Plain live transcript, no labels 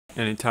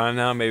Anytime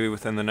now, maybe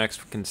within the next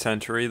fucking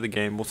century, the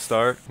game will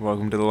start.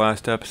 Welcome to the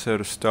last episode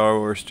of Star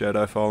Wars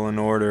Jedi Fallen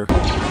Order.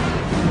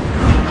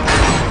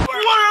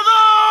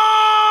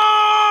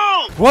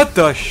 What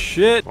the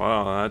shit?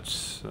 Wow,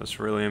 that's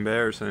really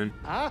embarrassing.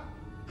 Huh?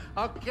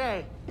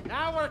 Okay,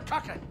 now we're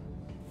cooking.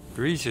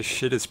 Breeze just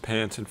shit his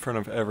pants in front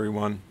of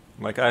everyone.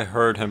 Like I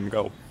heard him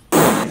go.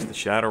 It's the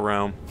Shadow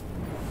Realm.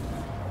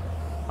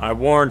 I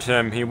warned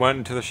him. He went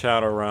into the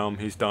Shadow Realm.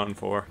 He's done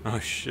for. Oh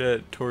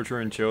shit,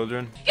 torturing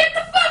children. Get the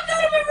fuck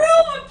out of my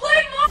room! I'm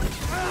playing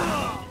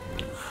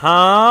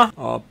Huh?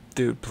 Oh,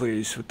 dude,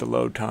 please, with the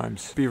load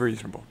times. Be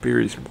reasonable. Be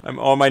reasonable. I'm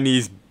on my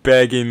knees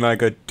begging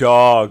like a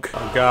dog.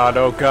 Oh god,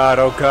 oh god,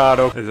 oh god,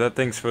 oh. Is that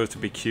thing supposed to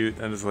be cute?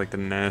 That is like the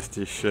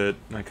nastiest shit.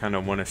 I kind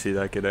of want to see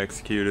that get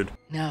executed.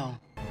 No.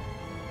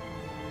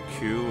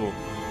 Cool.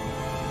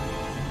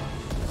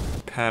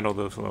 Paddle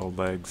those little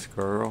legs,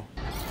 girl.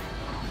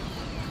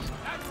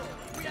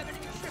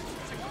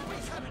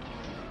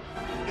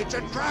 It's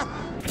a trap!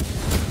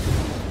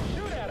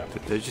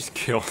 Did they just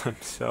kill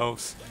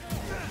themselves?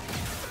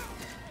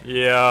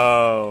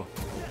 Yo.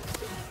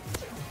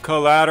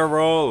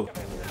 Collateral.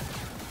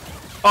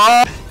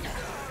 Oh!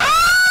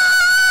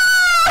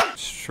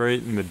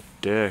 Straight in the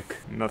dick.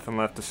 Nothing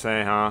left to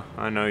say, huh?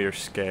 I know you're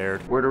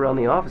scared. Word around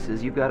the office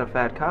is you've got a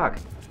fat cock.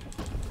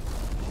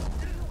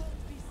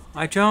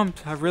 I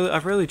jumped. I've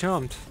really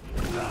jumped.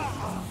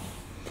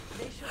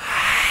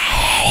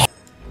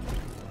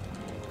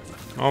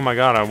 Oh my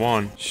god, I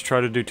won. Just try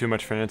to do too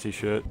much fancy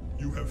shit.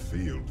 You have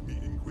failed me,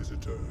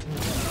 Inquisitor.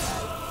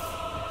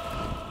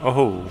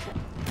 Oh.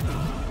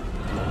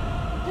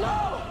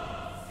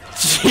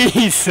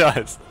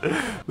 Jesus!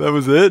 That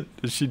was it?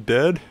 Is she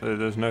dead?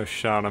 There's no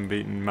shot I'm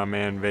beating my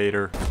man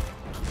Vader.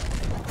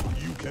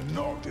 You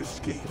cannot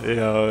escape.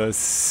 Yo, that's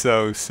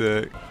so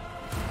sick.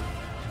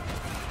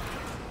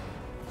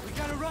 We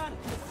gotta run!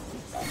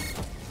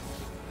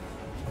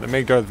 They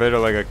make Darth Vader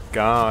like a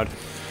god.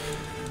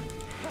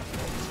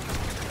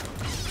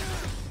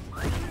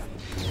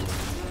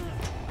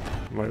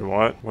 Wait,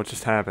 what? What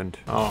just happened?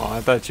 Oh,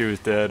 I thought she was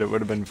dead. It would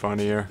have been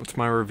funnier. What's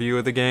my review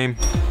of the game?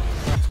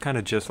 It's kind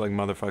of just like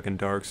motherfucking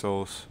Dark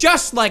Souls.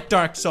 Just like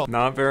Dark Souls.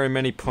 Not very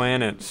many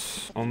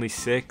planets. Only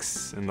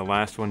 6, and the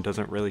last one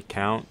doesn't really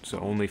count, so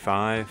only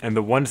 5. And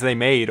the ones they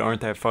made aren't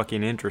that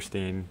fucking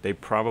interesting. They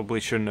probably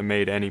shouldn't have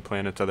made any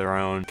planets of their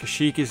own.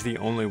 Kashyyyk is the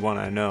only one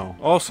I know.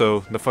 Also,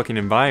 the fucking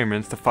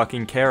environments, the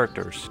fucking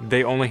characters.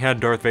 They only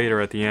had Darth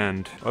Vader at the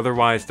end.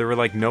 Otherwise, there were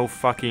like no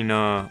fucking,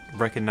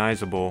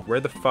 recognizable. Where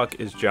the fuck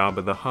is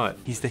Jabba the Hutt?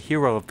 He's the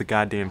hero of the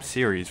goddamn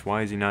series.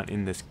 Why is he not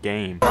in this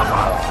game?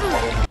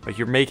 Like,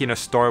 you're making a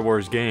Star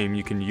Wars game,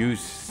 you can use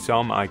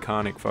some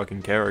iconic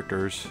fucking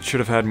characters. Should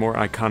have had more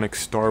iconic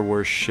Star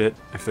Wars shit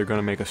if they're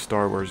gonna make a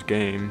Star Wars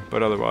game,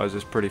 but otherwise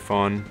it's pretty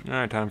fun.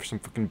 Alright, time for some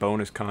fucking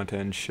bonus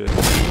content and shit.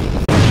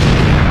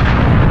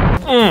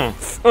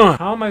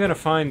 How am I gonna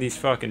find these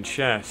fucking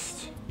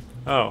chests?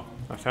 Oh,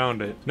 I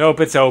found it.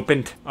 Nope, it's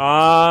opened.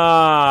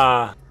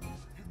 Ah!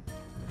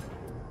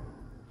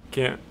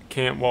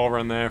 Can't wall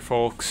run there,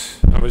 folks.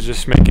 I was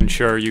just making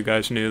sure you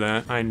guys knew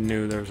that. I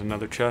knew there was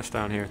another chest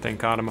down here. Thank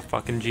God I'm a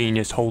fucking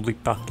genius. Holy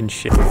fucking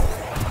shit. We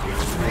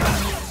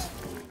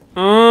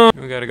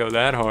gotta go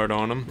that hard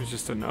on him. He's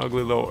just an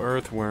ugly little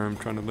earthworm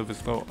trying to live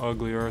his little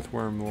ugly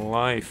earthworm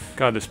life.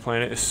 God, this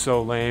planet is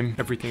so lame.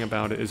 Everything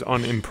about it is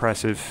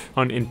unimpressive,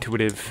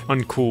 unintuitive,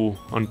 uncool,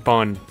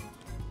 unfun.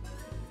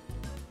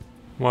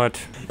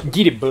 What?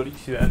 Get it, buddy.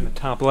 See that in the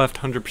top left?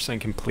 100%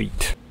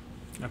 complete.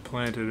 I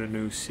planted a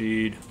new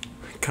seed.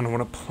 I kind of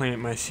want to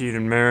plant my seed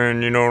in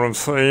Marin, you know what I'm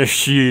saying?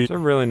 Shit. There's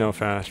really no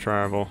fast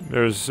travel.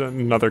 There's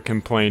another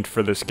complaint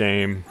for this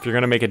game. If you're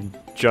gonna make it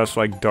just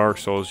like Dark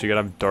Souls, you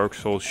gotta have Dark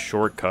Souls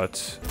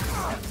shortcuts.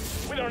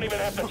 We don't even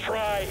have to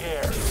try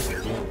here.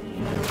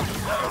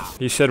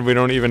 He said we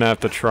don't even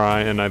have to try,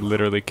 and I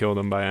literally killed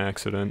him by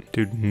accident.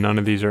 Dude, none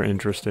of these are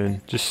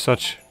interesting. Just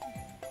such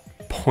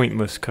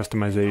pointless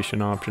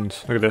customization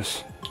options. Look at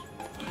this.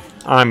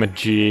 I'm a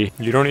G.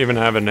 You don't even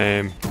have a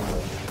name.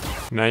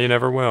 Now you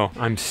never will.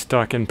 I'm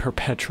stuck in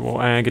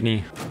perpetual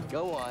agony.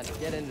 Go on,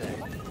 get in there.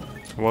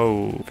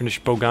 Whoa.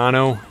 Finish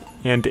Bogano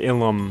and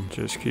Ilum.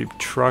 Just keep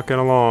trucking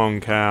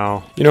along,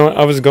 Cal. You know what?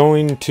 I was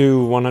going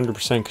to 100%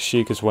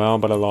 Kashyyyk as well,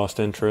 but I lost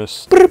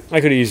interest.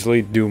 I could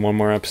easily do one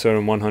more episode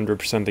and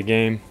 100% the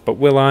game, but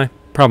will I?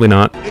 Probably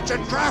not. It's a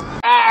trap!